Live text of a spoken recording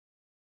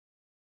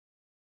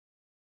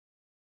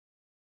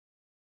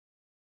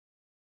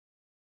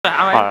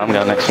Alright, I'm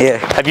going next. Yeah.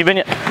 Have you been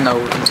yet? No.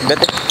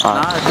 Better?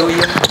 Nah, do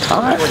you?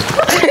 Alright.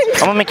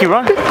 I'm gonna make you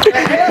run. So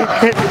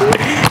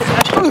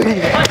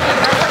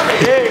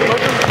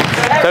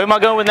who am I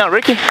going with now?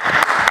 Ricky?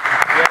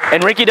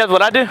 And Ricky does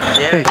what I do?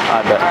 Yeah.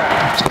 I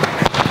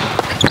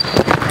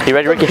bet. You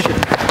ready, Ricky?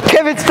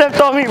 Kevin stepped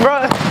on me,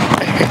 bro.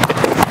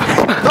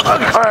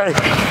 Alright.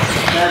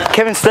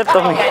 Kevin stepped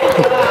on me.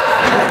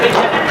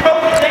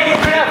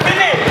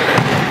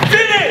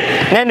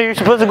 Nando, you're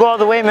supposed to go all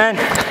the way, man.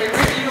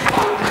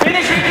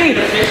 Finish, Ricky!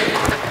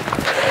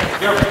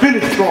 You're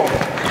finished strong.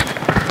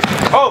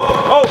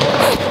 Oh!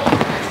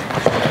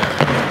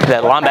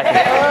 That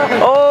linebacker.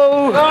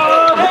 Oh!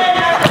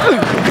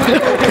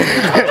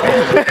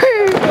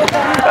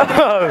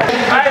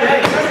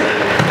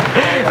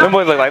 Them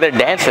boys look like they're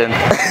dancing.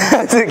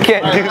 I just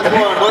can't do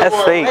that.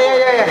 That's fake.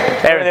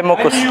 Aaron.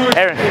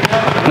 Aaron.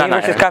 No,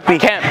 versus Capi.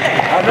 Camp.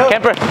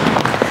 Camper.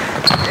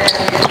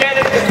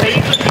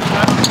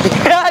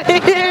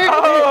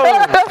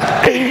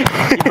 He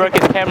broke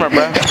his camera,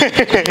 bro.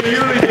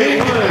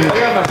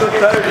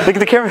 Look at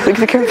the camera. Look at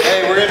the camera.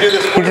 Hey, we're gonna do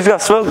this. He just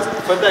got smoked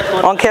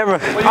on camera.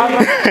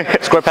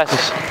 Square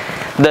passes.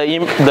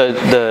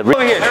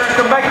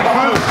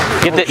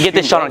 Get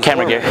this shot on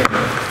camera, Garry.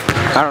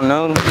 I don't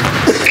know.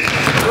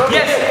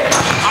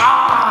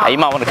 You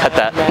might want to cut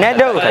that.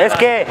 Nando, it's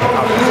good.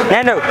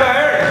 Nando,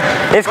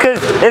 it's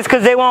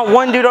cause they want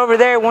one dude over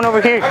there, one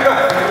over here.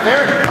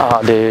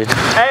 Oh, dude.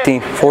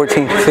 15,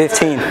 14,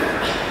 15.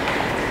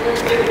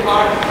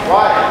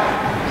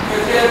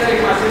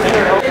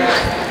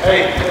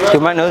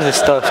 Dude, my nose is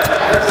stuffed.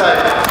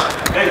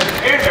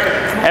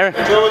 Aaron.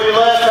 Go with your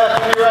left, pass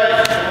to your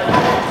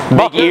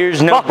right. Big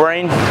ears, no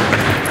brain.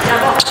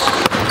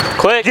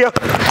 Quick. Joe.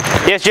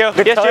 Yes, Joe.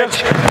 Yes, Joe.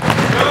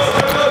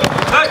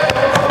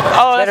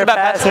 Oh, that's Better a bad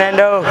pass, pass.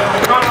 Nando.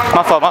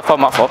 My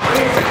fault.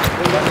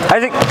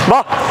 Isaac,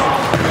 ball.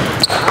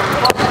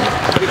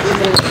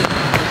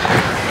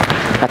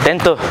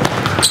 Atento.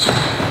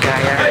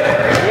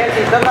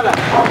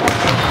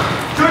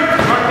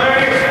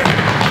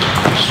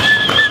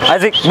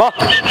 Isaac, ball.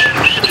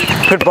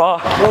 Good ball.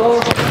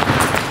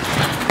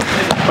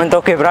 Buen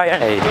toque, Brian.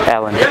 Hey,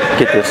 Alan,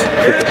 get this.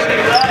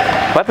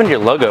 What happened to your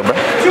logo, bro?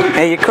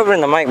 Hey, you're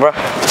covering the mic, bro.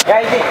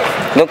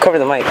 Don't cover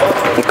the mic.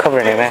 You're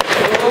covering it, man.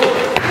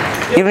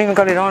 You haven't even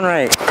got it on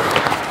right.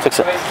 Fix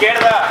it.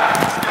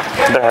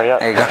 Better hurry up.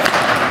 There you go.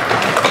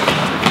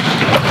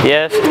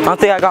 Yes. I don't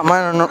think I got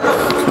mine on.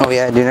 Oh,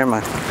 yeah, I do. Never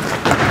mind.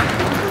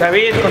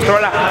 David,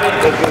 controla.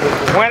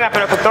 Buena,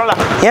 pero controla.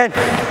 Yeah.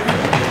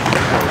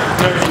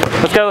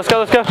 Let's go.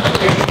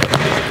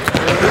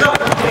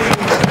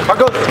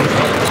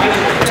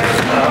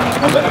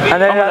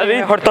 And then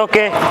mejor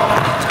toque.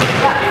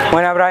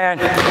 Buena, Brian.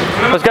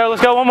 Let's go.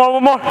 One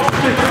more.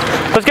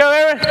 Let's go,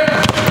 Aaron.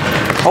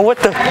 Oh, what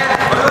the?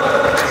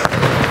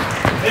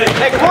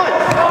 Hey, come on.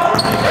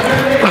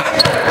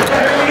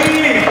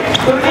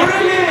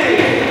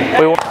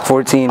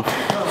 14,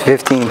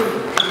 15.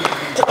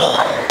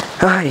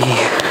 Ay.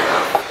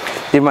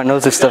 Dude, my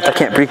nose is stuffed. I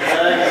can't breathe.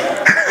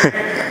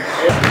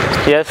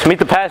 Yes, meet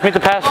the pass. Good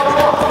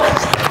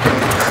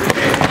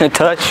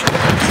touch.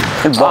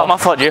 Good Oh, ball. my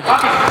fault, you.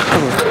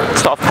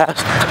 Soft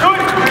pass.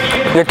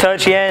 Good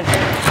touch, Yan.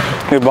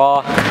 Good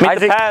ball. Meet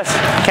the pass.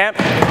 Camp.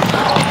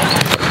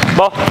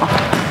 Ball.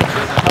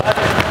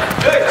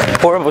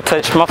 Horrible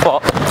touch. My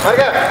fault.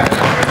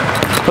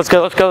 Let's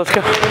go.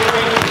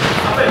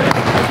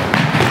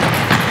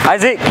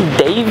 Isaac.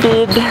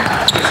 David.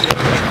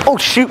 Oh,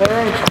 shoot.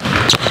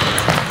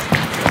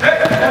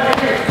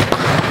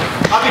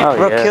 Oh,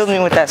 Bro yes. killed me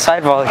with that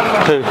side volley.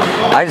 Who?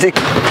 Isaac.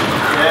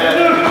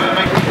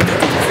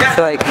 I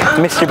feel like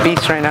Mr.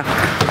 Beast right now.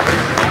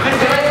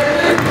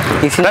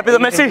 You see Happy the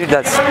Messi? dude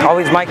that's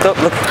always mic'd up?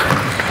 Look.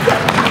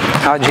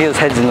 Oh, Gio's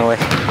head's in the way.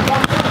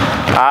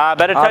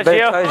 Better touch, Better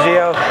Gio. touch,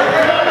 Gio.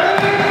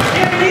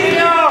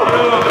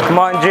 Come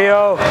on,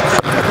 Gio.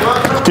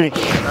 3,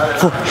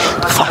 4,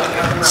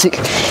 5, 6,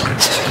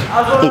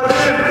 7, 8,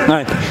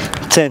 9,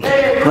 10,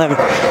 11,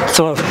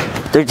 12,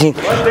 13,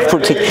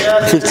 14,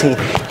 15.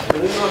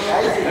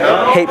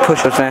 Hate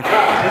push-ups, man.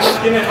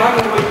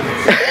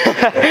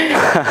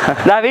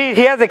 David,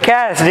 he has a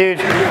cast, dude.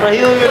 But he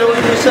don't even know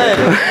what you said.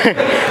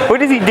 What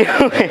is he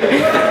doing?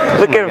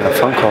 Look at him.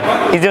 Phone call.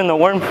 He's doing the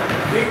worm.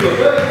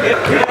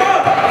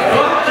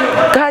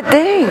 God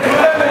dang.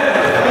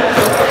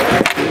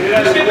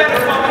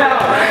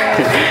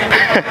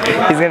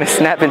 He's gonna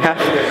snap in half.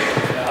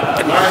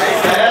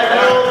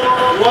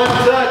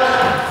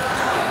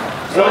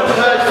 One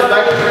touch, so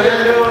back to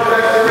Fernando,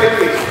 back to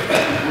Ricky.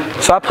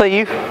 So I play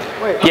you?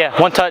 Yeah,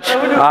 one touch.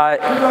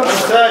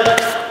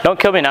 Don't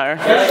kill me now, Aaron.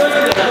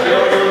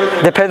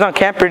 Depends on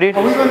camper, dude.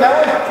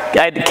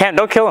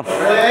 Don't kill him.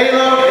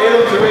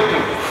 Halo to Ricky.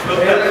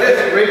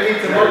 Ricky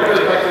to Marcus,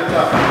 back to the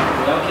top.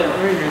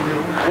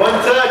 One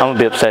touch. I'm gonna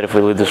be upset if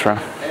we lose this round.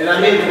 And I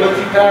mean, once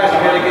you pass, you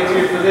gotta get to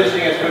your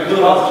positioning as quick as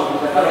possible.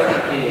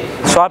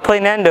 So I play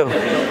Nando.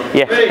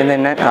 Yeah. And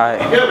then, alright.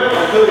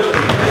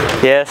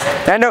 Yes.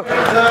 Nando.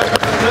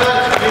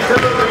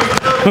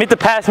 Meet the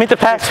pass. Meet the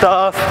pass.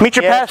 Meet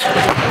your pass.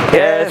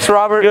 Yes,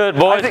 Robert. Good,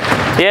 boys. Isaac.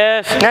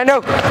 Yes.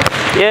 Nando.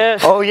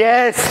 Yes. Oh,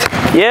 yes.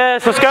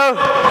 Yes. Let's go.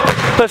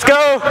 Let's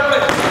go.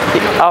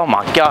 Oh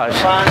my gosh.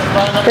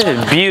 This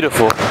is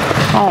beautiful.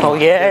 Oh,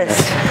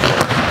 yes.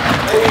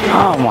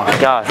 Oh my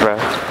gosh, bro.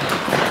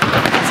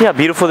 See how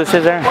beautiful this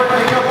is, Aaron?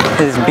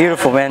 This is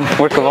beautiful, man.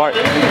 Work of art.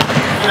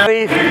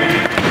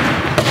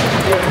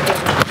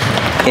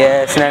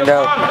 Yes,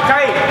 Nando.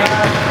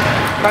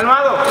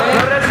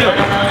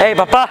 Hey,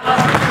 papá.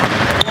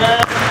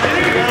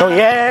 Oh,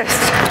 yes.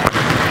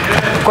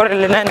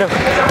 Córrele, Nando.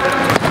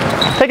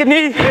 Take a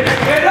knee.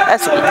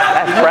 That's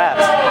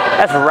raps.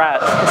 That's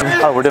raps.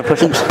 Oh, we're doing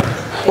push-ups.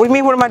 What do you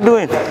mean, what am I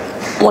doing?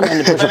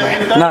 One-handed push-up.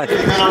 No.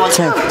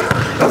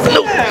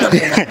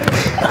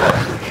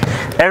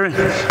 Aaron,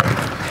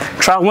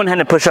 try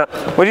one-handed push-up.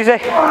 What'd you say?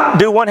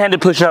 Do one-handed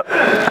push-up.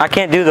 I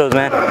can't do those,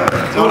 man.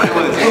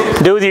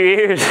 Do it with your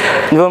ears.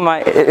 Do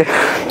my...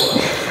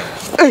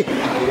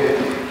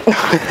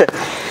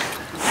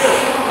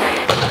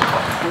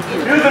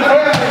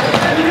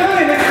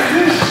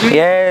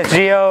 Yes,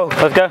 Gio.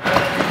 Let's go.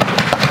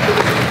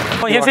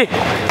 Come on, Yancy.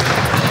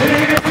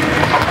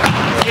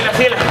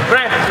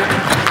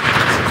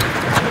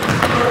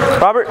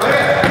 Robert.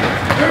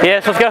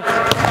 Yes, let's go.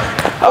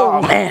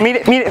 Oh, man. Meet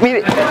it, meet it, meet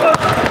it.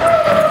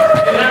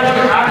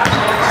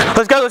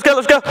 Let's go, let's go,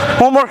 let's go.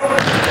 One more.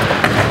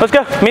 Let's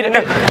go. Meet it.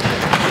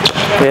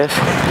 Yes.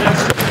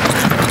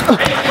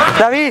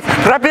 David,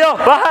 rápido.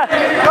 Baja.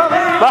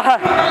 Baja.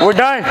 We're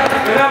done.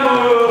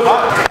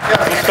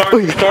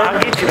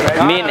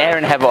 Me and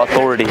Aaron have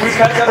authority.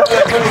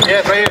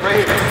 Yes, right here,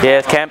 right here.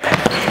 Yes, camp.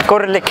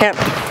 Córrele, camp.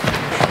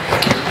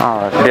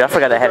 Oh, dude, I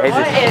forgot that had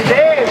Jesus.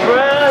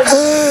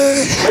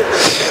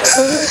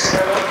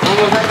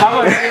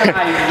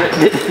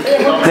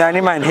 Yeah, I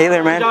need my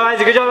inhaler, man.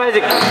 Good job,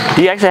 Isaac.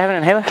 Do you actually have an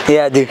inhaler?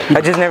 Yeah, dude.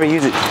 I just never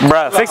use it.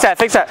 Bro, fix that,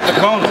 fix that.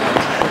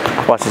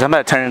 Watch this, I'm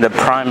about to turn into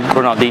prime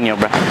Ronaldinho,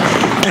 bro.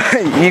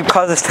 You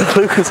caused us to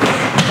lose.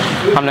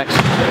 I'm next.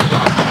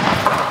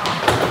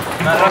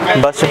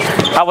 Buster.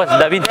 I was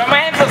David. My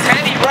hands so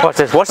sandy, bro. Watch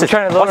this, watch this.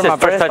 Trying to lower my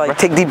breath, like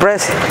take deep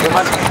breaths.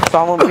 So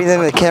I won't breathe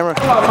into the camera.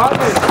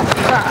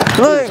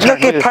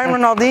 Look at Prime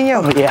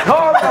Ronaldinho. Yeah.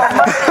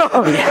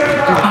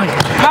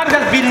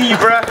 Marga's beating you,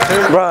 bro.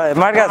 Bro,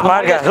 Margas.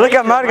 Look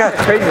at Margas.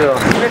 Crazy though.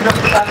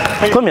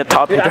 Put me a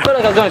top here. I feel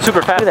like I was going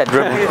super fast. Look at that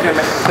dribble.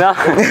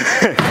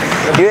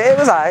 Dude, it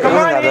was alright. Come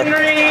on,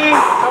 Henry.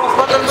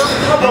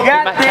 You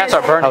got My calves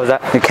are burned. How was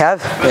that? Your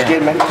calves?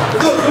 Yeah.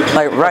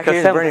 Like right here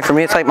is burning for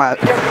me. It's like my...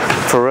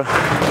 For real.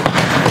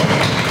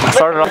 I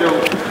started off.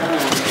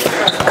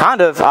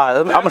 Kind of.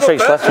 I'm gonna show you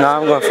stuff. No,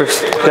 I'm going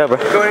first. Go, bro.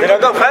 Did I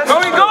go fast?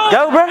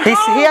 Go, bro. He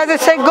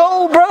hasn't said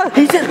go, bro.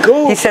 He said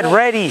go. He said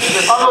ready.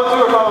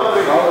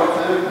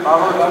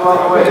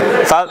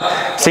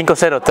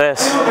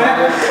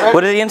 5-0-3.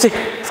 What is the MC?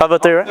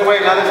 5-0-3, right?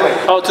 Wait, not this way.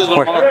 Oh, two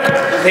more.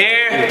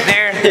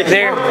 There.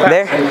 There.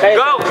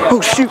 Go.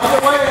 Oh, shoot.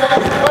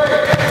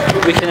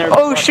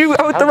 Oh, shoot.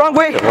 I went the wrong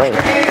way.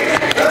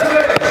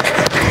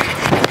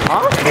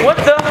 What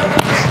the?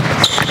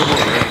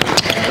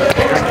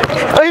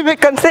 Ay, me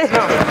cansé.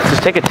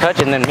 Just take a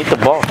touch and then meet the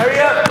ball. Hurry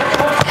up.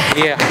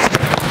 Yeah.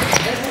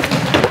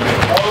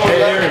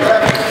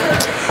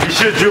 You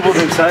should have dribbled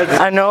inside.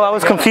 I know. I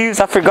was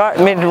confused. I forgot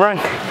mid-run.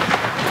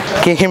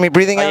 Can you hear me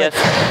breathing out? Yes.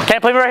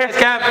 Can't play me right here.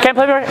 Can't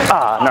play me right here.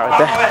 Ah, not right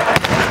there.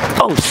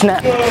 Oh,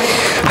 snap.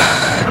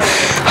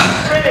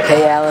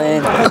 Hey,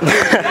 Alan.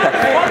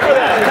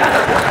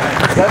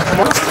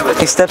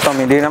 He stepped on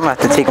me, dude. I'm going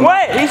to have to take him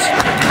out. Wait.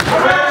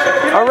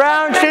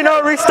 Around,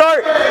 Chino,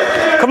 restart.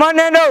 Come on,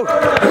 Nando.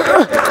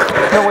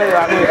 No way,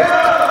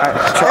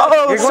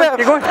 oh,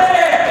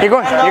 You're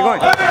going.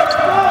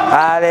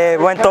 Ale,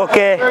 buen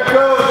toque.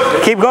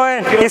 Keep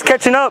going. He's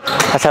catching up.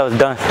 That's how it's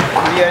done.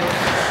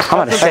 I'm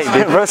out of shape,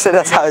 dude. Bro said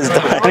that's how it's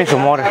done. I need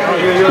some water.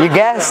 You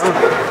gassed?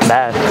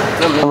 Bad.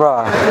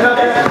 Bro.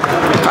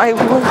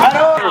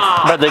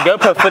 But the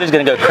GoPro footage is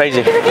gonna go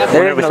crazy.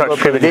 Whenever we start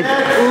scrimmaging.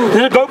 Is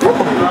it a GoPro?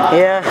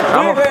 Yeah.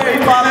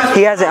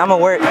 He has it. I'm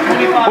gonna wear it.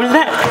 What is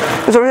that?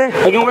 It's over there.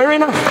 Are you gonna wear it right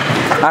now?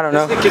 I don't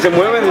know.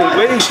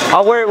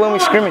 I'll wear it when we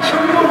scrimmage.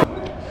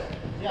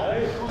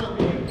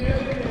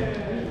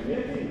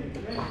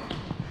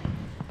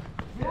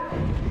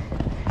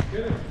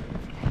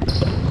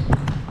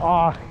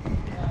 Oh.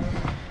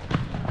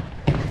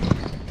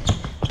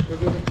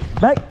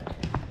 Back.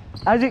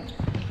 Isaac.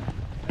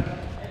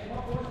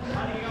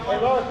 Hey,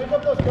 Lars, pick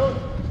up those coats.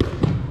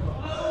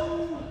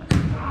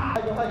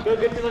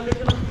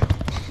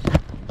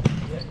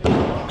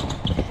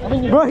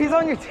 Bro, he's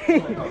on your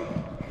team.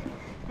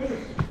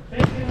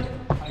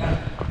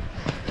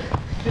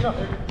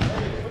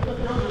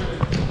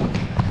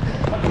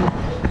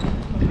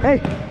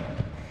 Hey.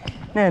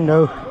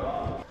 Nando.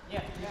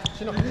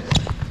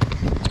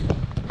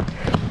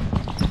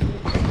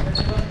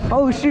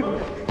 Oh, shoot.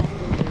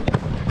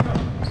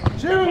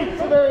 Shoot,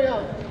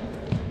 Severian.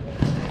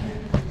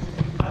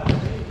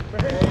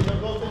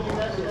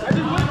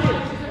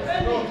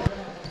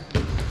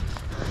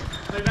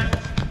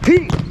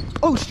 Pete!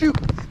 Oh shoot!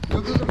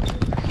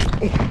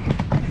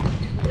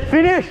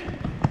 Finish!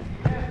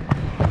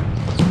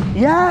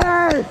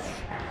 Yes!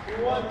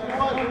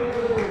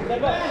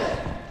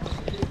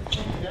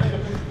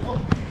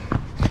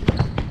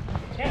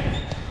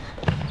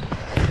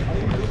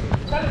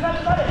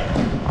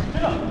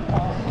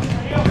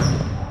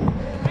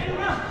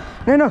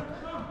 2-1. No.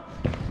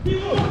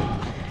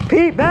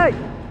 Pete, back!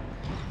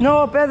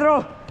 No,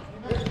 Pedro!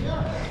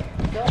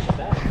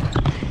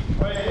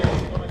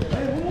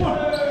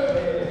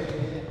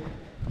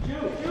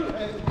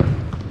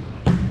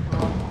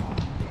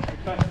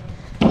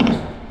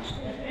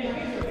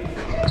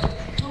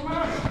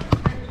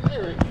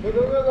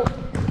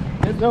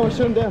 No,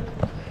 shoot him down.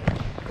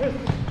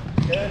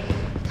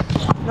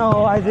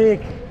 No,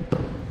 Isaac.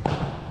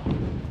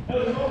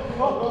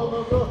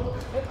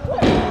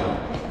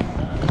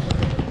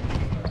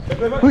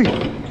 Ui.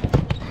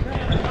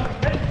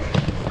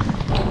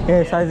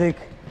 Yes, Isaac.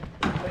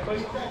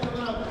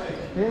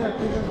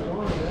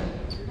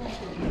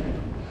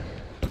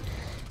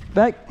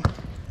 Back.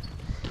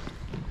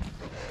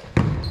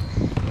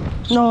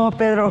 No,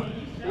 Pedro.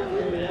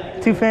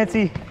 Too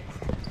fancy.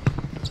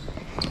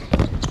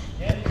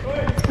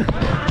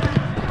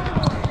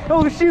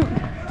 Oh, shoot.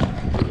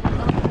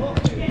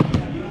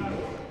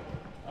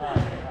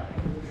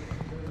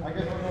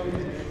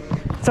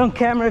 It's on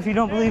camera if you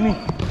don't believe me.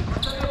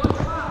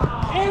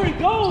 Harry,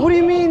 go! What do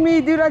you mean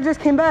me, dude? I just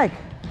came back.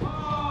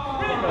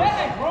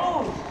 Back,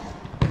 bro!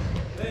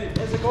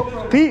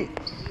 Pete.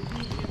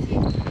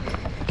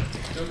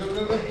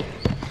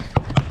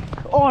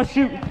 Oh,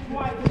 shoot.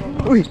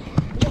 Ui.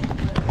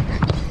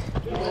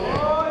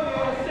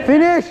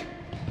 Finish.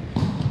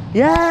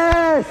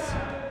 Yes.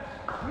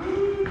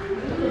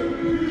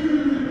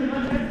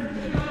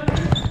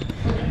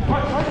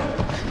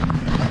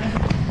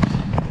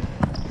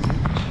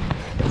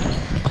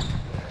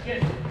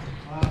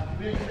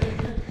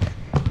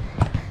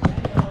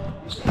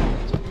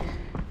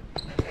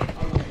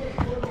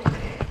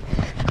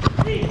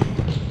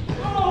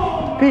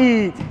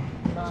 Pete.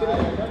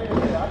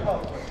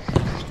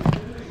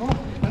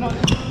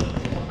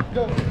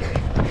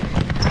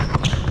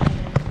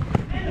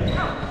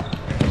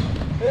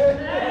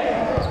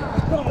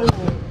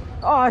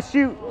 Oh,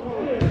 shoot.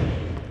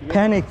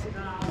 Panicked.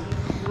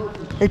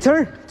 Hey,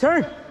 turn.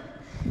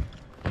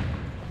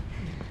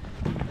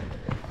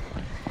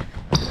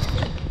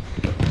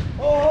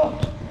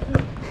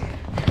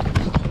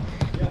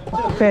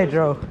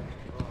 Pedro.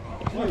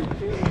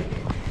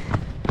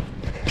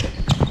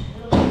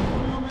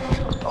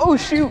 Oh,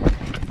 shoot.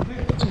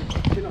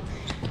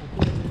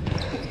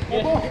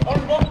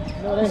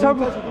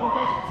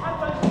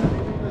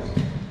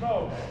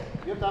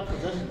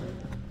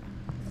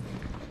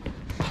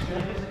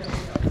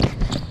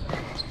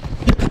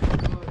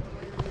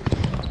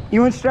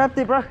 You unstrapped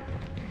it, bro?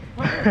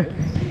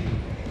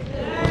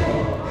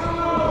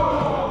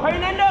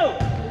 Fernando!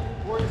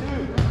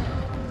 4-2.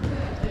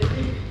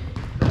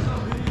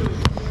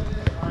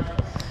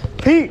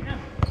 Pete.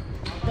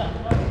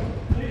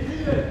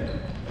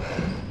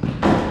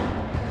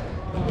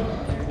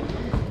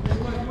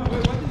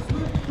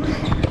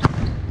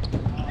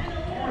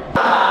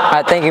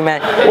 Thank you,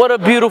 man. What a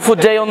beautiful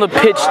day on the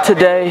pitch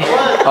today.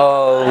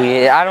 Oh,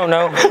 yeah, I don't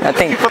know. I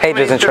think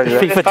Pedro's in charge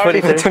of that.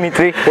 FIFA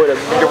 23.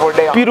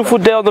 Beautiful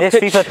day on the It's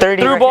pitch. FIFA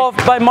 30 Through right ball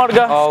by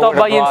Marga, Oh, stopped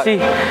by what a block. Yancy.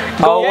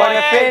 Oh, what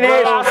a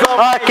finish.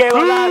 Okay,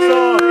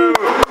 golazo.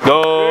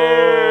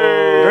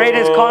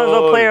 Greatest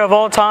console player of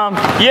all time.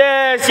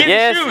 Yes,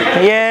 Yes. shoot!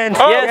 Yen.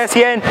 Yes,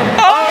 Yen.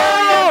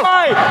 Oh!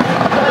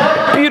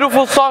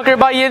 Beautiful soccer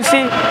by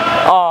Yancy.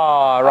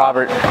 Oh,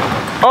 Robert.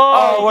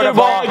 Oh, what a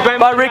ball.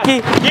 By Ricky.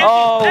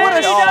 Oh, what a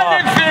He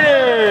doesn't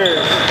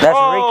finish! That's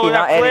Oh, Ricky,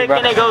 not that's Eddie, quick bro.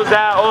 and it goes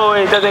out. Oh,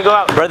 it doesn't go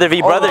out. Brother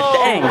v brother.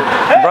 Dang.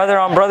 Brother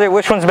on brother,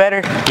 which one's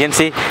better?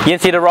 Yancy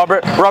to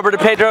Robert. Robert to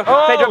Pedro.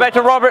 Pedro back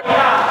to Robert.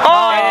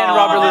 Oh, And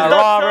Robert loses.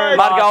 Robert.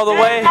 Marga all the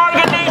way.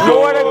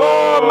 What a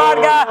goal,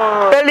 Marga.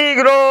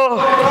 Peligro.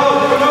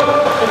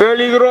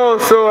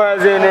 Peligroso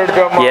as in it.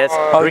 Come on. Yes.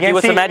 Ricky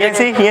with the magic.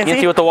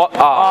 Yancy with the walk.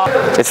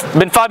 It's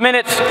been 5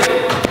 minutes.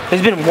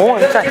 It's been more.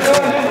 It's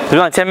been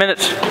like 10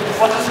 minutes.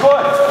 What's the score?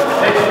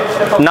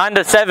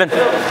 9-7.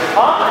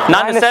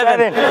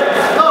 9-7.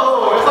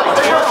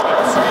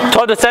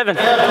 12-7.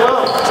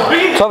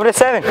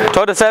 12-7.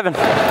 12-7.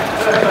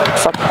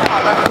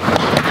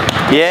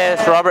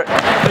 Yes, Robert.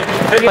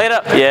 Play it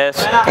up. Yes.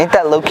 Ain't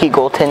that low-key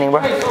goaltending,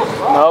 bro?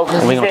 No,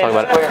 We gonna talk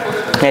about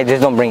it. Hey,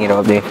 just don't bring it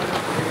up, dude.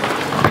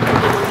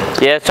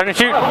 Yes, turn and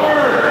shoot.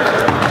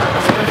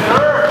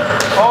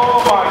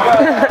 Oh my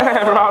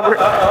God. Robert.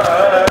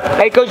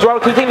 Hey, Coach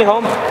Robert, can you take me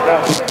home?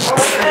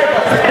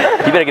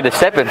 You better get to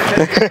stepping.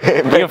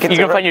 You're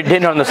gonna find your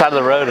dinner on the side of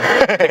the road.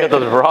 Pick up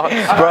those rocks.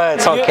 Bro,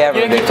 it's on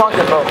camera, dude. talking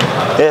about.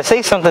 Yeah,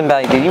 say something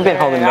back, dude. You've been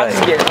holding back.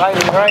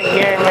 Right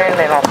here,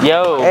 man.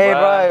 Yo, Hey,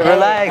 bro,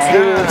 relax,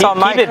 dude. It's on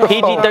keep it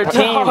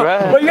PG-13,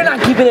 bro. Bro, you're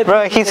not keeping it.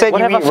 Bro, he said What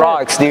you have I eat said?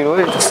 rocks,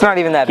 dude. It's not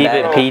even that Keep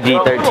bad. it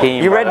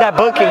PG-13. You read that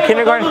book in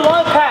kindergarten?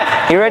 Long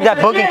pass. You read that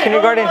book in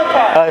kindergarten?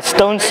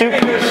 Stone Soup?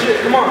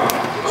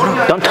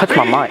 Don't touch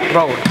my mic.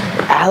 Bro,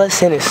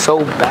 Allison is so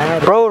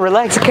bad. Bro,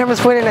 relax. The camera's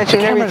pointing at you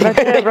and everything. Right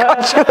there, bro.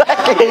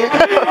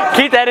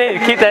 Keep that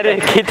in. Keep that in.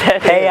 Keep that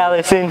in. Hey,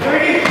 Allison.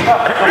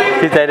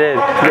 Keep that in.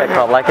 You got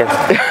called like it.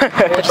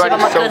 Shit on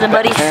my cousin,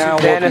 buddy.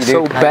 Savannah's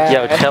so bad.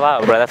 Yo, chill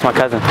out, bro. That's my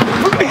cousin.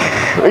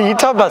 You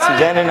talk about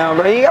Savannah now,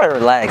 bro. You gotta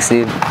relax,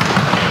 dude.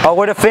 Oh,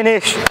 where to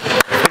finish?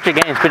 Quit your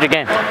game. Quit your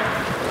game.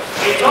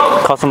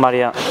 Call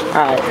somebody out.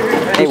 Alright.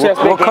 Hey,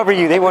 we'll cover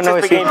you. They won't know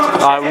it's you.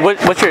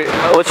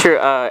 What's your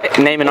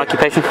name and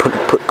occupation?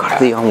 Put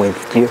Garry on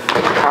with you.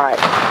 Alright.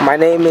 My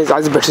name is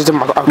Isaac Bishop.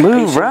 My occupation.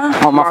 Move, bro.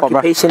 Oh, my fault, bro.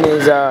 occupation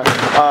is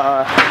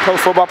pro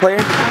football player.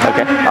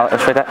 Okay,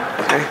 let's try that.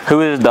 Who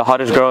is the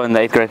hottest girl in the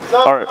 8th grade?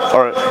 Or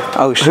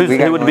Oh, shoot,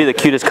 who would be the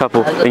cutest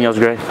couple in y'all's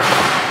grade?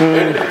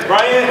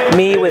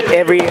 Me with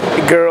every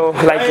girl,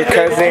 like your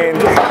cousin,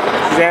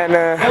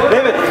 Xana,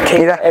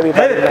 Kayla,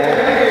 everybody,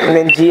 man. And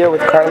then Gia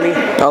with Carly.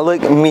 Oh,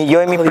 look, yo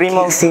and mi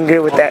primo.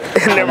 Singer with that.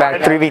 They're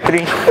back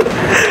 3v3.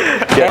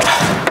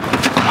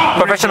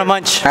 Professional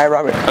munch. All right,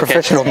 Robert.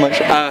 Professional munch.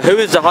 Who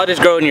is the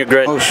hottest girl in your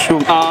grade? Oh,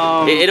 shoot.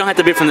 It don't have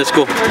to be from the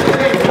school.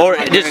 Or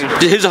just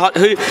who's the hot?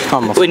 Who?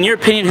 In your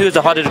opinion, who is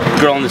the hottest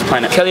girl on this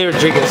planet? Kelly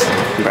Rodriguez.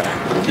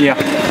 Yeah.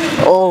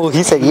 Oh,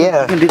 he said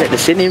yeah. You gonna do that to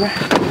Sydney, bro?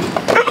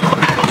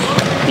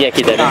 Yeah,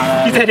 keep that in.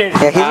 Yeah,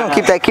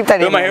 he's gonna keep that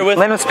Who in. am I here with?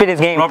 Let him spit his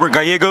game. Robert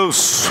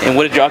Gallegos. And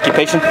what is your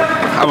occupation?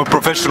 I'm a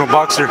professional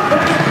boxer.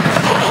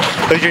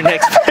 Who's your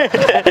next?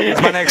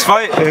 It's my next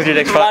fight. Who's your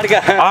next fight?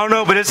 I don't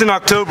know, but it's in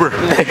October.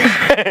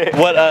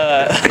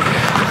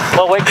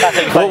 What weight class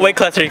are you fighting? What weight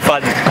class are you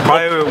fighting?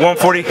 My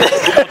 140.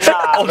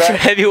 Ultra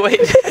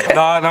heavyweight.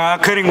 No, I'm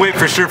cutting weight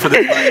for sure for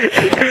this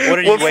fight. What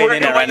are you weighing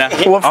in at right now?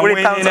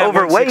 140 pounds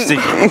overweight.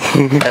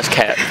 160. That's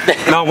cat.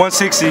 No,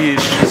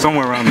 160-ish,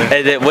 somewhere around there.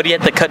 Hey, what do you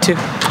have to cut to?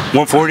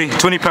 140,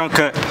 20-pound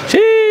cut.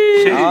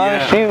 Sheesh.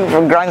 Oh,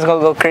 shoot. Grind's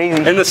gonna go crazy.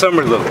 In the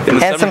summer, though.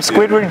 Handsome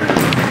Squidward.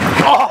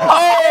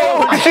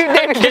 Oh, shoot,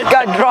 David just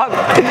got dropped.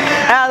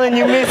 Alan,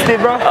 you missed it,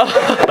 bro.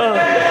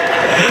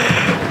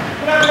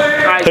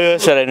 Who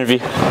else should I interview?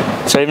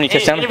 Should I have any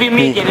touchdown? Interview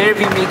me again.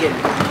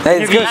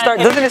 Hey, it's gonna start.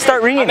 Doesn't it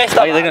start ringing?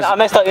 I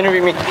messed up.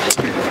 Interview me.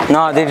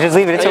 No, they just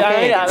leave it. It's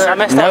okay. I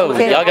messed No, up.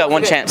 y'all got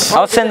one chance.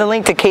 I'll send the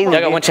link to Kaylee.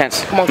 Y'all got one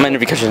chance. I'm gonna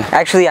interview Coach Stanley.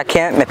 Actually, I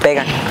can't. Me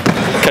pegan.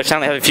 Coach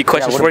Stanley, I have a few Yeah,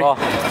 questions with for a you. ball.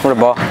 With a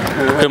ball.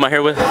 Who am I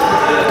here with?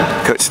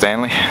 Coach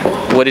Stanley,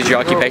 What is your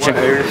occupation?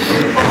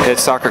 head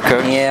soccer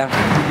coach. Yeah.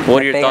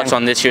 What are your thoughts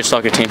on this year's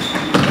soccer team?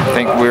 I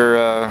think we're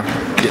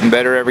getting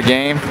better every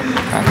game.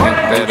 I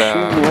think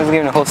that He was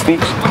giving a whole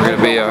speech. we're going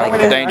to be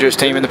a dangerous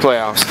team in the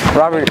playoffs.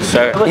 Robert,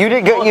 Sir. you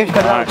did good.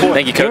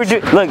 Thank you, Coach.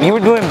 Look, you were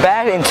doing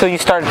bad until you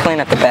started playing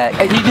at the back.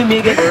 You do me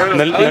again.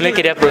 No le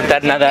quería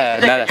preguntar nada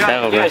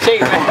feo, bro.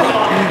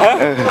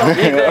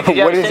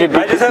 What is your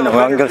biggest? No,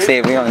 I'm gonna say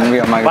it. We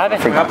on my. I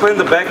play in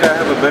the back, I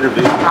have a better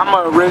view. I'm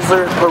a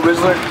Rizzler.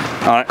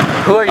 All right.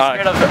 Who are you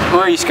scared of? Who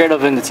are you scared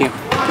of in the team?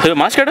 Who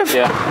am I scared of?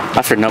 Yeah.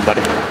 I'm for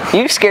nobody.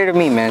 You scared of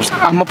me, man.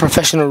 I'm a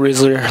professional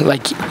Rizzler.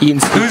 Like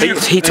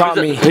he taught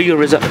me. Who you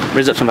riz up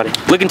somebody?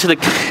 Look into the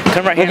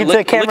come right here. Look into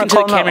the camera, Look into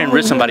the call him camera out. and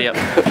riz somebody up.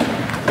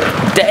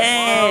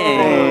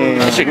 Dang.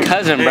 That's your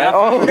cousin, bro.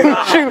 Oh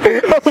shoot!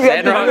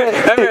 Stand wrong. He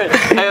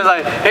was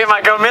like, "Hey,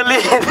 my girl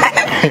Millie."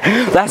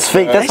 That's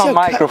fake. That's on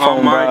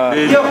microphone, bro.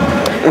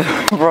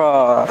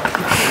 Bro.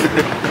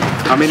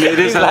 I mean, it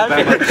is out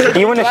back.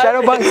 You want a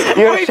shadow box?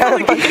 You want a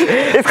shadow box?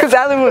 It's because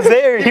Alan was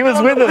there. He was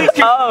with us.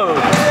 Oh.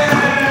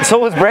 So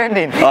was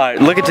Brandon. All right.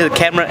 Look into the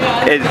camera.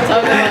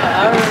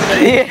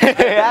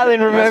 Yeah,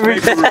 Alan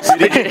remembers. I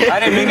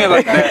didn't mean it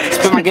like that.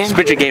 Spit my game.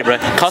 Spit your game, bro.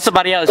 Call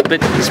somebody out.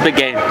 Spit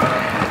game.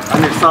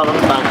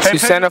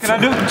 Susanna. Bro.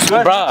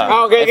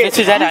 Okay, okay. If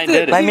it's that, I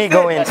did Let it. me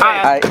go in.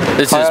 Alright.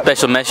 This is a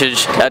special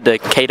message at the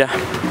Kada.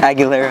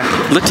 Aguilera.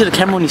 Look to the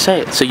camera when you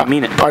say it, so you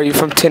mean it. Are you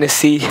from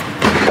Tennessee?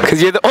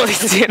 Cause you're the only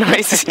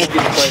Tennessee.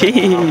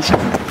 Jeez.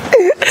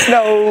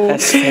 No.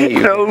 That's fake.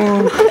 No.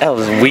 That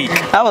was weak.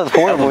 That was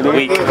horrible, dude.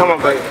 Weak. Come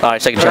on, buddy. All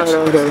right, second chance.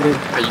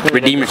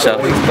 Redeem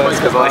yourself.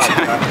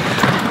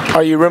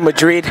 Are you Real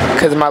Madrid?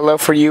 Cause my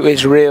love for you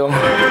is real.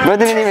 Bro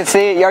didn't even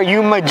say it. Are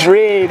you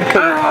Madrid?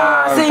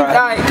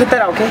 Cut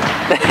that out,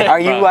 okay? Are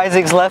you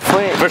Isaac's left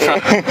foot? First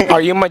round.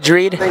 Are you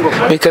Madrid?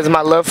 Because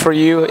my love for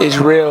you is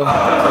real.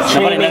 You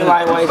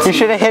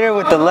should have hit her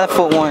with the left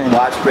foot one.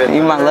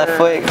 You my left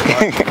foot.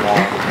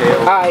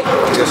 Alright.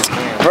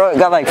 Bro, it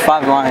got like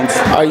 5 lines.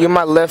 Are you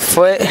my left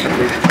foot?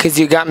 Cause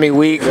you got me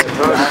weak. What?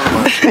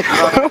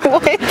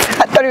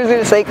 I thought he was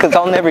gonna say, cause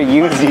I'll never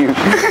use you.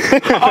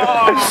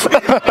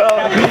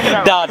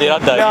 Nah, dude,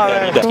 I'm done.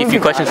 You're done. A few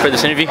questions for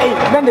this interview.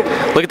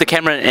 Look at the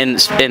camera and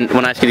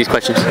when I ask you these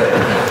questions.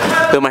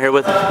 Who am I here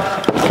with?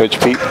 Coach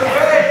Pete.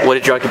 What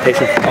is your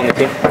occupation on the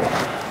team?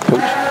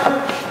 Coach.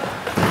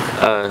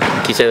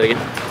 Can you say that again?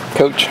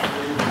 Coach.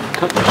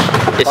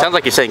 It sounds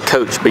like you're saying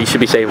coach, but you should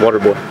be saying water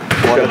boy.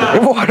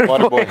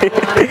 Water boy.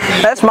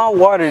 That's my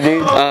water,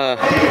 dude.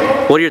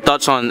 What are your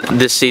thoughts on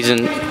this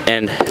season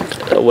and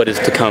what is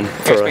to come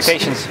for us?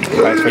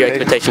 Your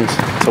expectations.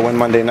 To win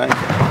Monday night.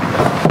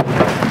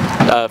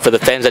 For the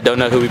fans that don't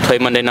know who we play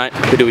Monday night,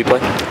 who do we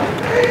play?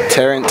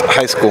 Tarrant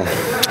High School.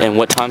 And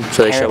what time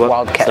should they show up?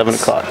 Wildcats. 7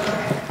 o'clock.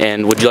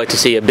 And would you like to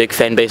see a big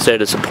fan base there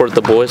to support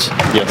the boys?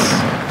 Yes.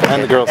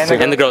 And the girls too.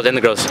 And the girls, and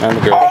the girls. And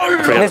the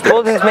girls. Miss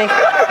Bolden's making.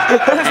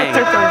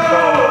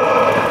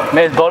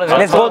 Miss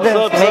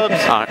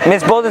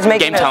Bolden's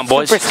making Game time,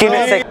 boys. super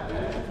student section.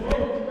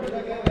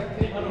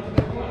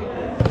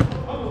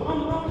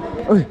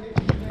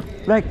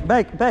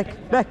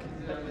 Back.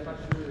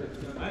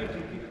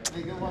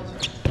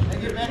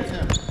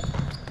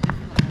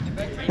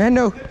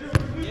 Fernando.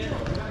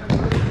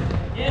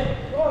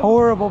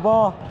 Horrible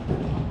ball.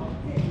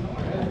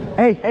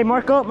 Hey,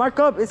 mark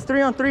up. It's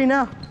 3-on-3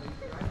 now.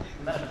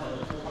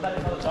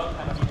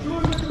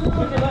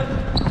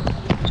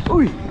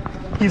 Ooh,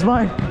 he's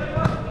mine.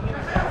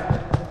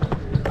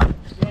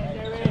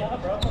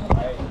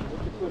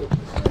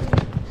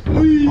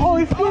 Oh,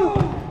 he's cute.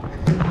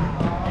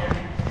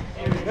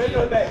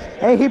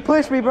 Hey, he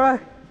pushed me, bro.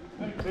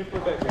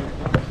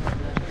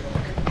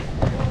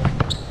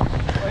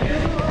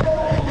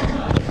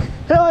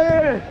 Hell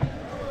yeah.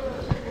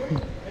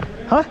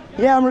 Huh?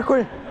 Yeah, I'm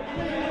recording.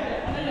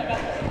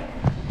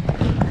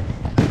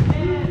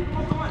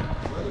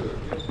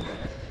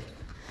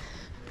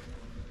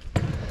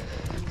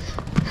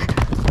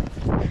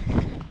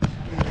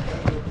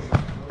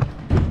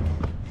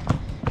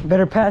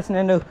 Better pass,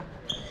 Nando.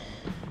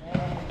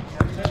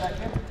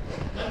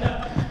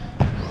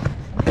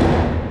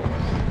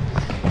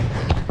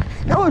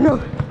 Oh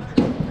no!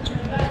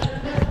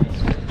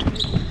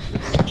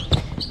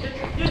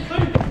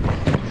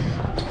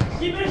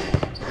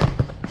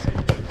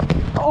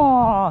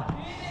 Oh!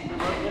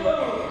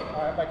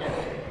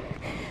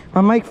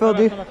 My mic fell,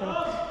 dude. No,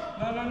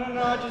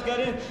 I just got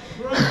in. Who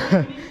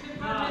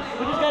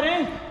just got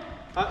in?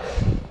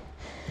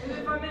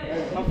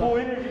 I'm full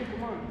energy,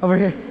 come on. Over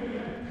here.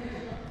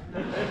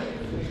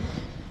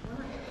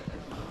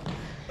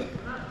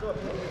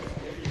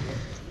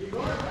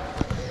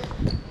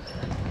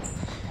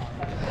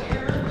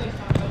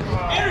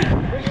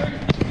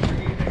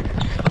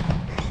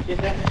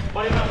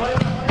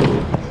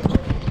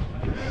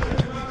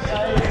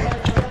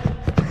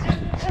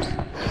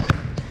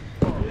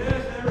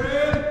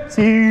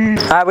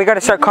 Alright, we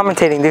gotta start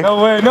commentating, dude.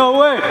 No way.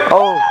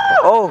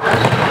 Oh.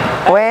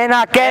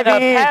 Buena,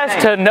 Kevin.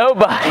 Pass to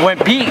nobody. When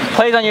Pete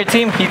plays on your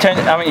team, he turns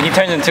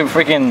into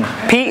freaking.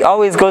 Pete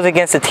always goes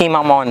against the team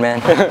I'm on,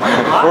 man.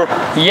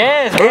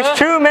 Yes, bro. It's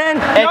true, man.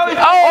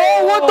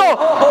 Oh, what the?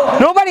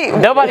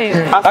 Nobody.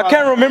 I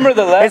can't remember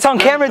the last. It's on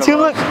camera too.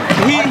 Look. He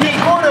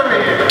scored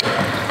over here.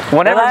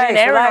 Whenever me and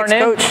Aaron are in.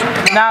 coach.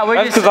 Nah,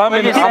 we're just. I'm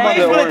on the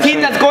The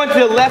team that's going to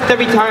the left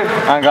every time.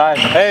 Oh God.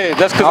 Hey,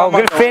 that's because Oh, I'm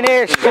on good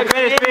finish.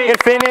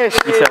 Good finish.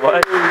 You said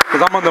what?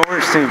 Because I'm on the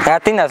orange team. I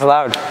think that's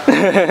loud.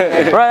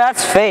 Bro,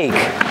 that's fake.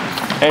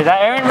 Is that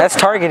Aaron? That's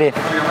targeted.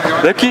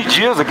 That kid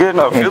Gio's a good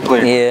field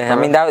player. Yeah, I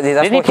mean that's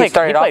what he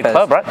started off as.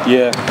 Club, right?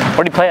 Yeah.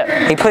 Where'd he play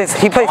at? He plays.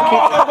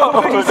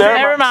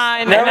 Never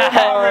mind. Never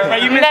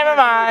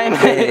mind.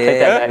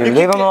 Yeah,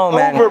 leave him alone,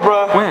 man. Over,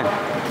 bro. When?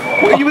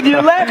 You with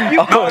your left?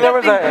 No, there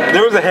was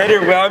a header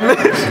where I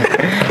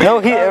missed. No,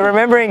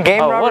 remember in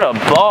game. Oh, what a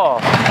ball!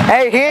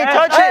 Hey, he didn't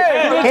touch it.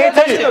 He didn't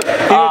touch it. He didn't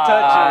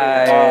touch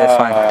it. Yeah, that's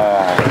fine.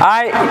 All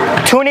right,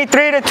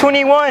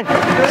 23-21.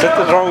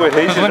 Something's wrong with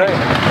Jesus,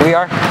 right? We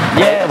are.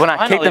 Yeah, when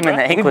I kicked him in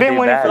the ankle, We've been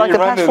winning for like the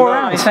past 4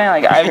 rounds. He's saying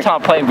like every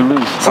time I play, we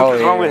lose.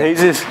 Something's wrong with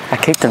Jesus. I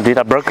kicked him, dude.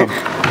 I broke him.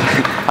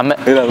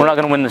 We're not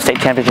gonna win the state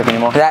championship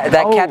anymore. That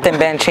captain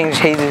band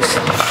changed Jesus.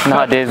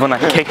 No, dude. When I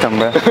kicked him,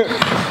 bro.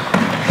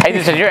 Hey,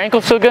 is your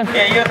ankle still good?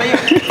 Yeah, you got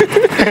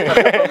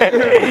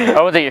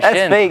Or was it your That's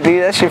shin? fake,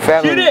 dude. That's your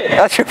family.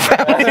 That's your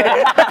family.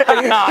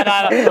 No.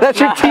 That's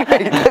your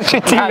teammate. That's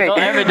your teammate. Don't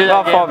ever do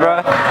that, My fault,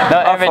 bro.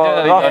 Don't ever do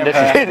that. Don't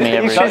disrespect me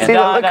ever. You should see the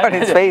look on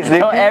his face,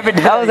 dude. Don't ever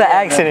do That was an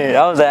accident.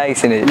 That was an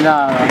accident.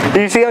 No.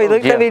 Did you see how he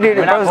looked at me, dude?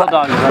 Bro's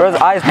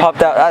eyes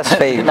popped out. That's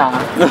fake. Nah.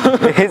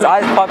 His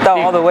eyes popped out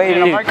all the way,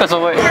 dude. Marcos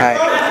away. Alright,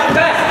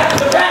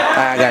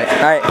 I got it.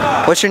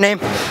 Alright, what's your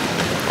name?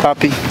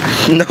 Poppy.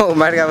 No,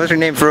 Marga, what's your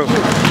name, bro?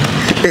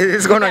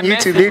 It's going on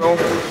YouTube, dude.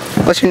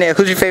 What's your name?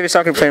 Who's your favorite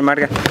soccer player,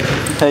 Marga?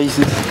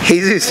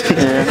 Jesus.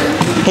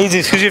 Yeah.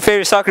 Jesus, who's your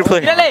favorite soccer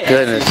player?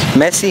 Goodness.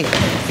 Messi.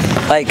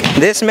 Like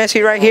this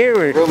Messi right here?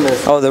 Or? Real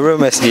Messi. Oh, the real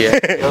Messi. Yeah.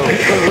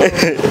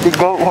 The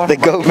GOAT one. The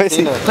GOAT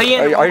Messi.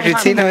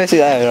 Argentina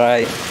Messi?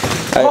 Alright.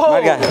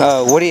 Marga,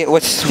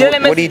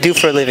 what do you do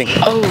for a living?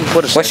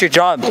 What's your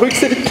job?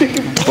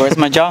 Where's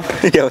my job?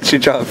 Yeah, what's your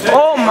job?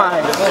 Oh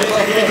my.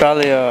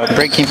 Probably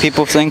breaking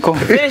people's ankle.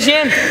 Finish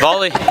in.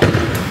 Volley.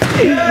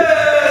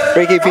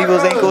 Breaking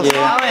people's ankles?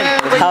 Yeah.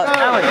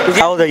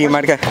 How old are you,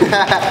 Marga?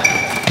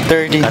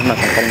 30.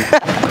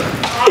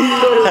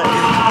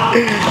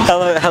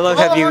 How long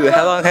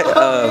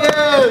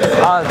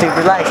oh, dude,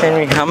 relax,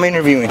 Henry. I'm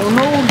interviewing.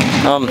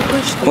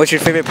 What's your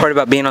favorite part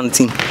about being on the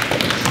team?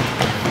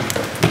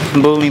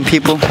 Bullying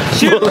people.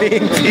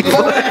 Bullying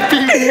people.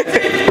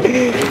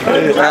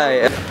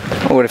 Alright,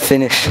 what a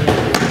finish.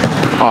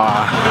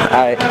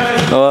 Alright,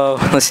 well,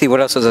 let's see,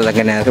 what else was I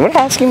gonna ask? What did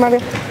I ask you, Mario?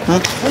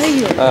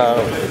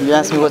 You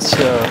asked me what's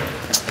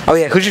Oh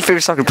yeah, who's your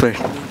favorite soccer player?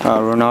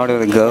 Ronaldo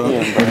the go.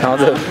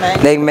 Ronaldo.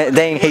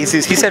 Dang,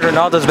 Jesus. He said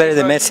Ronaldo's better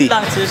than Messi.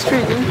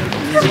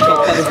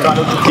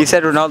 He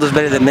said Ronaldo's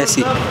better than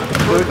Messi.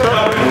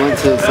 He went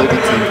to a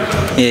sucky team.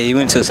 Yeah, he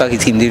went to a sucky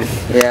team, dude.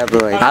 Yeah,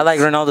 bro. I like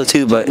Ronaldo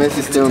too, but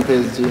Messi's still in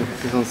PSG.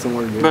 He's on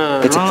somewhere good.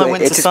 Ronaldo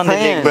went to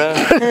Sunday League, bro.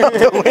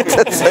 Ronaldo went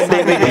to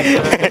Sunday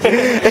League.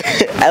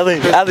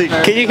 Ali,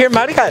 can you hear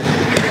Marica?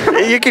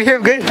 You can hear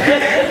him good.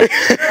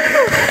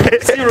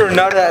 See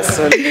Ronaldo at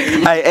Sunday.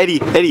 Alright,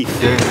 Eddie.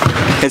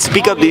 And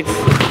speak up, dude.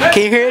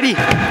 Can you hear Eddie?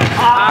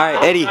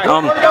 Alright, Eddie.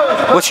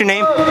 What's your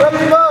name?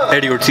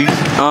 Eddie Ortiz.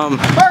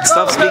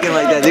 Stop speaking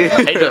like that, dude.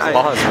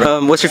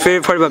 What's your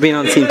favorite part about being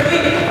on the team?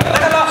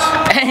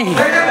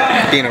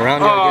 Being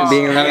around you, I guess.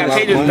 Being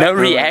around you. No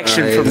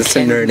reaction from That's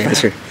a nerd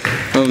answer.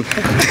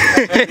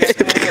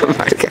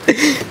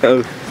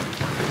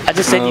 I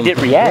just said you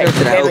didn't react.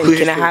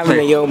 Can I have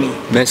Naomi?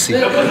 Messi. You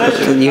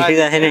hear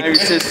that, Henry?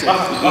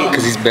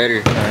 Because he's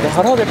better.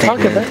 Hold on, they're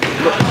talking, bro.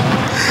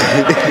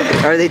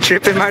 Are they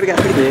tripping, Marga?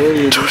 Who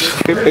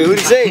did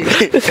he say?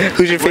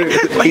 Who's your favorite?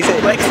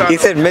 He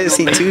said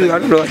Messi too. I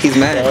don't know why he's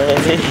mad.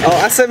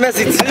 Oh, I said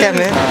Messi too. Yeah,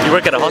 man. You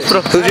work at a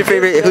hospital?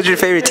 Who's your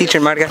favorite teacher,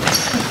 Marga?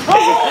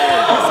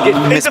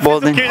 Miss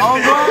Bolden.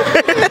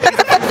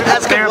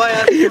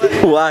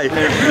 Why? I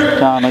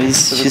don't know,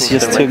 she's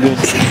just too good.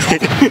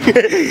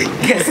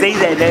 Can't say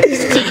that, man.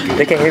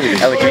 They can't hear me.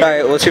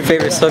 Alright, what's your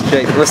favorite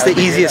subject? What's the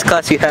easiest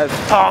class you have?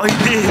 Oh, he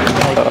did.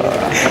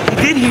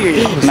 He did hear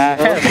it.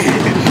 Math.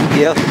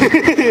 Yep.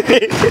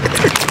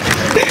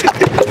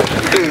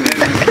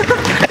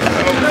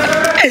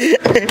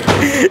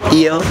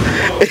 Yo.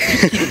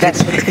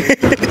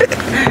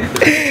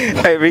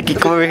 Alright, Ricky,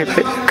 come over here.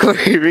 Come over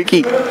here,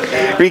 Ricky.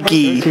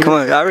 Ricky, come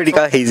on. I already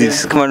got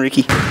Jesus. Come on,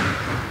 Ricky.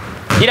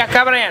 Mira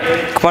acá, Brian.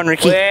 Come on,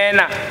 Ricky.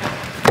 Buena.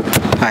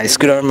 Alright,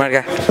 scoot over,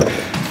 Marga.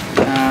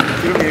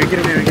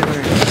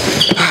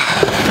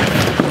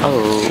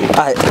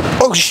 Alright.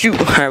 Oh, shoot.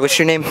 Alright, what's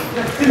your name?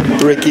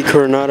 Ricky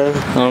Coronado.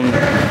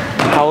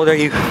 How old are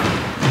you?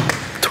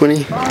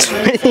 20.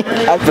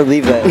 I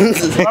believe that. I'm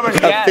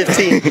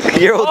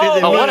 15. You're older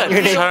than me. what a You're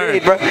in 8th turn.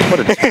 grade, bro. What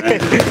a turn.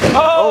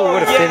 Oh,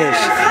 what a finish.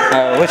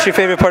 What's your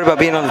favorite part about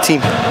being on the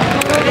team?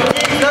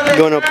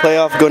 Going to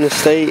playoff, going to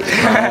state.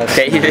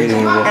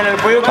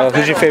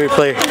 Who's your favorite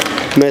player?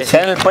 Messi.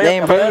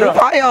 Damn, bro.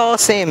 Why y'all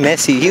saying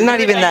Messi? He's not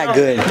even that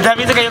good.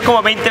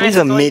 He's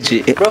a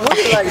midget. Bro,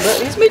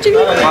 he's midget.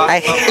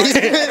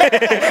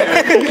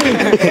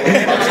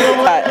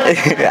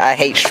 I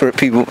hate short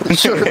people.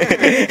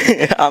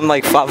 I'm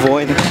like 5'1". Bro,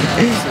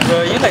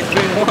 you like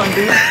 3'1",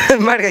 dude.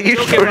 Marga, you're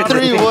shorter than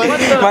me.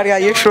 Marga,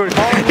 you're short.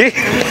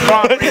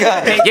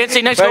 Marga,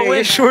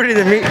 you're shorter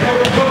than me.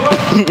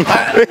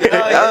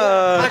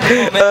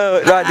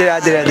 No, I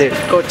did.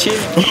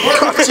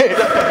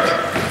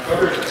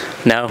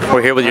 No,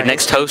 we're here with your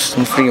next host,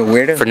 I'm freaking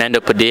weirdo. Fernando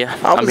Padilla.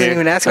 I wasn't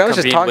even asking. I was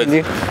just talking to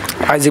you.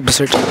 Isaac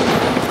Research.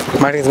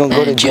 Marga's gonna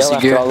go to jail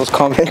after all those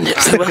comments.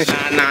 And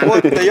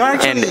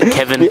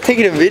Kevin. You're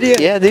taking a video?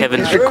 Yeah, dude.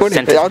 Kevin It's recording.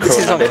 sent it. All this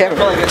is on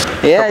camera.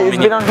 Yeah, he's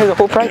been on here the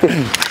whole practice.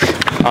 Me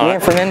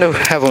and Fernando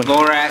have one.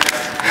 Alright.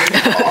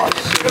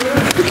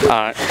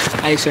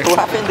 Hey, sir. What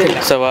happened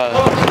there? So,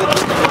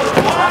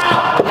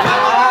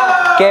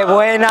 Que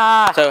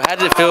buena! so how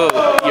did it feel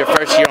your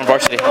first year on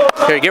varsity?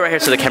 Here, get right here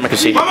so the camera can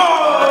see.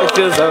 It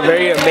feels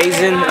very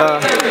amazing.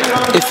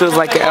 It feels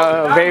like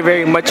a very,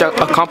 very much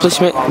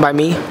accomplishment by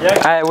me.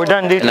 Alright, we're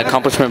done, dude. An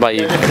accomplishment by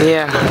you.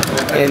 Yeah,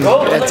 and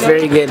that's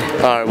very good.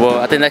 Alright, well,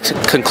 I think that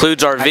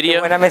concludes our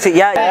video. When I miss it,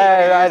 yeah,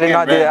 I did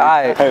not do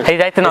that. Alright. He's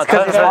acting all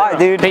tough. It's hot,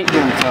 dude. He's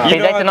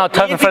acting all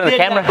tough in front of the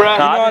camera. You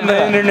know, on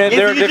the internet,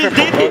 there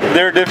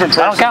are different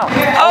I don't count.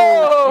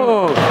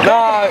 Oh!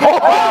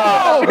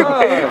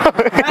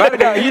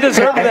 You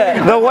deserve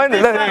that. The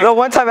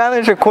one time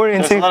Alan's recording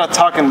There's too. a lot of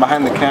talking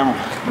behind the camera.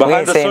 We Behind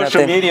ain't the saying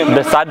social nothing. media.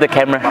 Beside the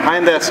camera.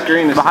 Behind that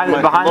screen. Is behind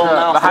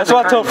That's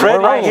what I told Fred.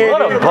 We're right here.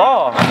 What a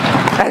ball.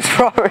 That's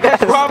Robert.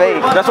 That's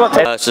fake. That's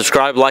what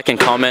Subscribe, like, and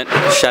comment.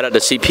 Shout out to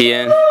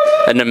CPN,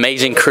 an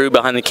amazing crew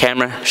behind the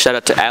camera. Shout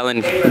out to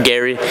Alan,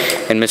 Garry,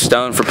 and Miss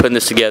Stone for putting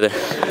this together.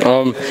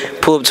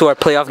 Pull up to our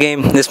playoff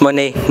game this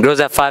Monday. Girls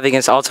at 5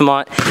 against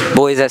Altamont.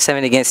 Boys at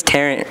 7 against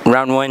Tarrant.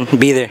 Round 1.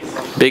 Be there.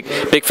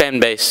 Big fan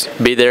base.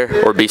 Be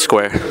there or be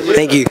square.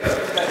 Thank you.